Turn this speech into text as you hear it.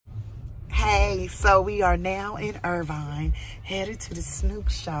Hey, so we are now in Irvine, headed to the Snoop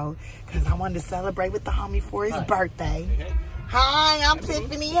show, because I wanted to celebrate with the homie for his birthday. Hey. Hi, I'm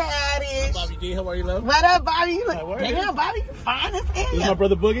Tiffany Haddish. Bobby D, how are you, love? What up, Bobby? You look, damn, Bobby, you fine as hell. This is my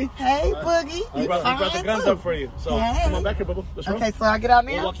brother Boogie. Hey, Boogie. I brought the guns up for you. So come on back here, Bubba. Let's roll. Okay, so I get out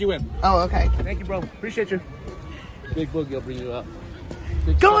now? We'll walk you in. Oh, okay. Thank you, bro. Appreciate you. Big Boogie will bring you up.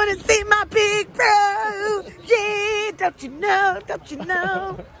 Going to see my big bro. Yeah, don't you know, don't you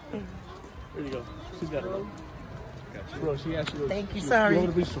know. Here you go. She's got it, bro. Bro, she asked you. Thank you, sorry. You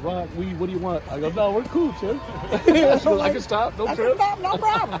want to be Ciroc, weed, what do you want? I go, no, we're cool, chill. She goes, I can stop, no trip. Stop, no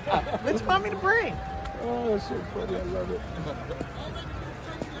problem. What you want me to bring? Oh, shit, funny, I love it.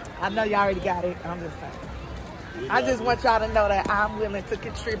 I know y'all already got it. I'm just saying. I just want y'all to know that I'm willing to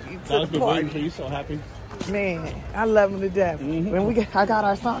contribute to the party. For you, so happy. Man, I love him to death. When I got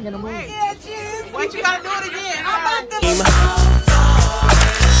our song in the movie. Yeah, what you gotta do it again? How about this?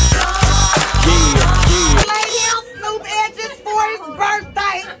 Snoop edges for his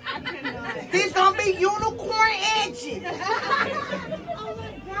birthday. These gonna be unicorn edges. Oh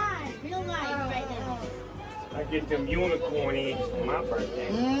my God, real life right now. I get them unicorn edges for my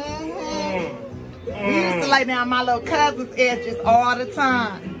birthday. We used to lay down my little cousin's edges all the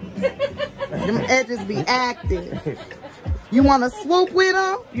time. Them edges be active. You want to swoop with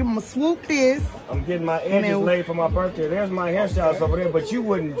them? You want to swoop this? I'm getting my edges laid for my birthday. There's my hairstyles over there, but you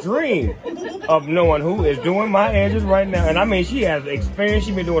wouldn't dream of knowing who is doing my edges right now. And I mean, she has experience.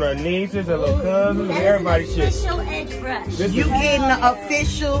 She been doing her nieces, her little cousins, and everybody's shit. Official edge brush. You getting the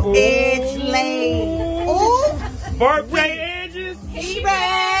official edge laid. Ooh. Birthday edges? He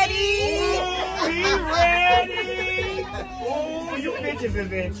ready. He ready. Oh, you bitches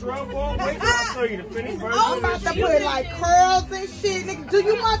is in trouble. Wait till I show you the finished version. I'm about to put like curls and shit. Nigga, do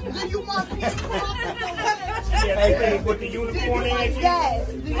you want pink curls? Yeah, with the unicorn edges. Yes.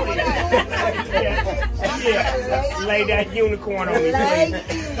 Do you want that? Yeah. Lay that unicorn on me,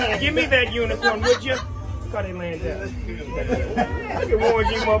 please. Give me that unicorn, would you? Got it laying down. Look at Warren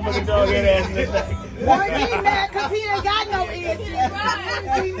G motherfucking dog head ass in the back. Warren G mad because he ain't got no edges.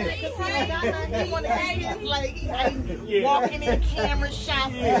 He want to hang his like he ain't walking in camera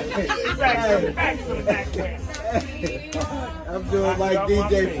shots. Back to the back. I'm doing like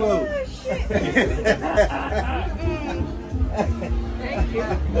DJ Pooh. Thank you.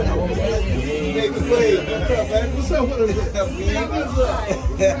 What's up with us?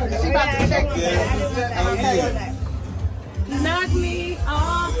 She about to check Knock me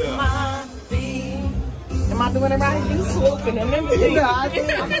off my feet. Am I doing it right? You swooping them.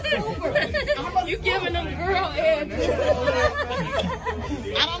 I'm You giving them girl edges.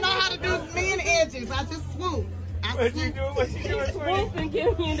 I don't know how to do men edges. I just swoop. What you doing? Swoop and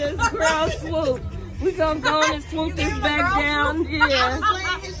give me this girl swoop. We gonna go and swoop this back down. I Yeah. was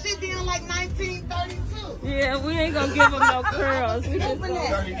laying his shit down like 1932. Yeah, we ain't gonna give him no curls. We just gonna...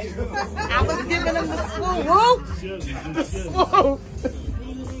 I was giving him the swoop. Whoop. The swoop.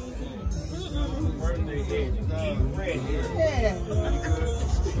 Yeah.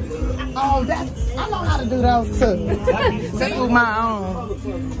 Oh, I know how to do those too. Just do my own.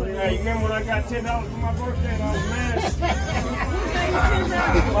 Hey, remember when I got $10 for my birthday and I was mad?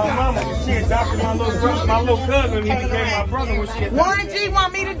 My mama, she adopted my little cousin. He became my brother when she adopted. Warren G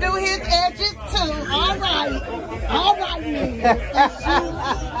want me to do his edges too. All right, nigga.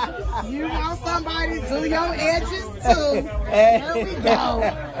 You want somebody to do your edges too? There we go.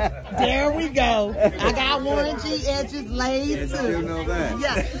 There we go. I got Warren G edges laid too. You know that.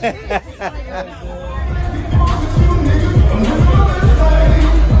 Yeah.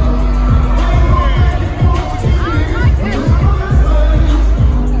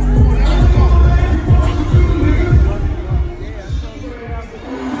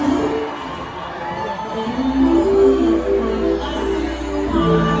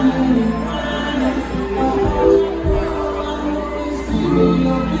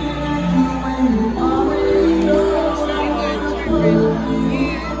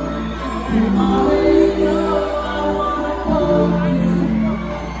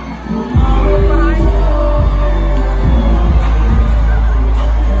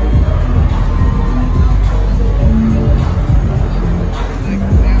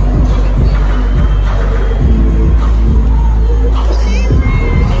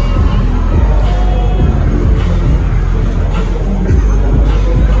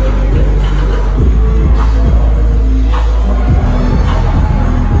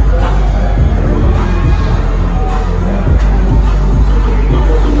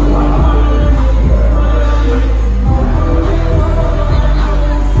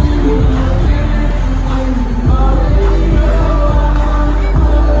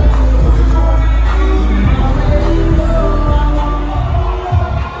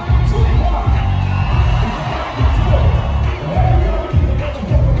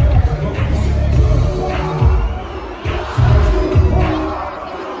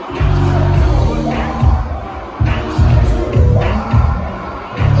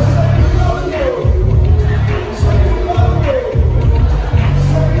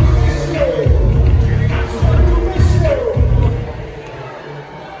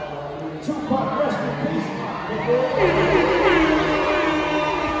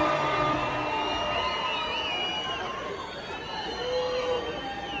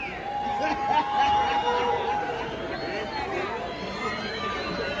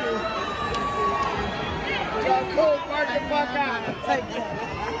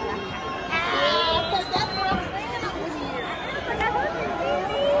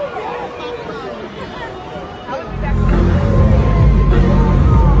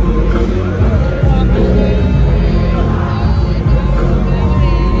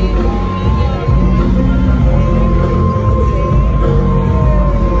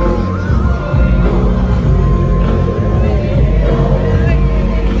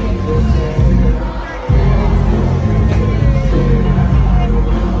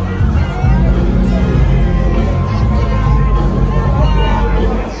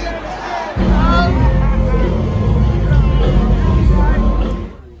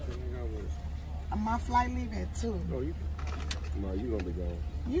 My flight leave at 2. No, you gonna be gone.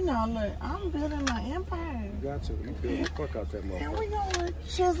 You know, look, I'm building my empire. You got to. You build the fuck out that And motherfucker. we gonna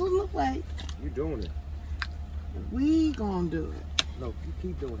chisel look like You doing it. we gonna do it. No, you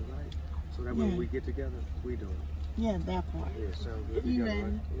keep doing it, right? So that way when we get together, we doing it. Yeah, that part. Yeah, sounds good. You got it, ready?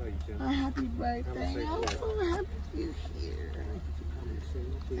 right? I love you, Tim. Happy birthday. safe I'm flight. so happy you're here. Thank you for coming to see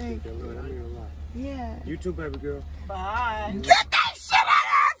me. Thank Appreciate that, Lord. I mean a lot. Yeah. You too, baby girl. Bye. Get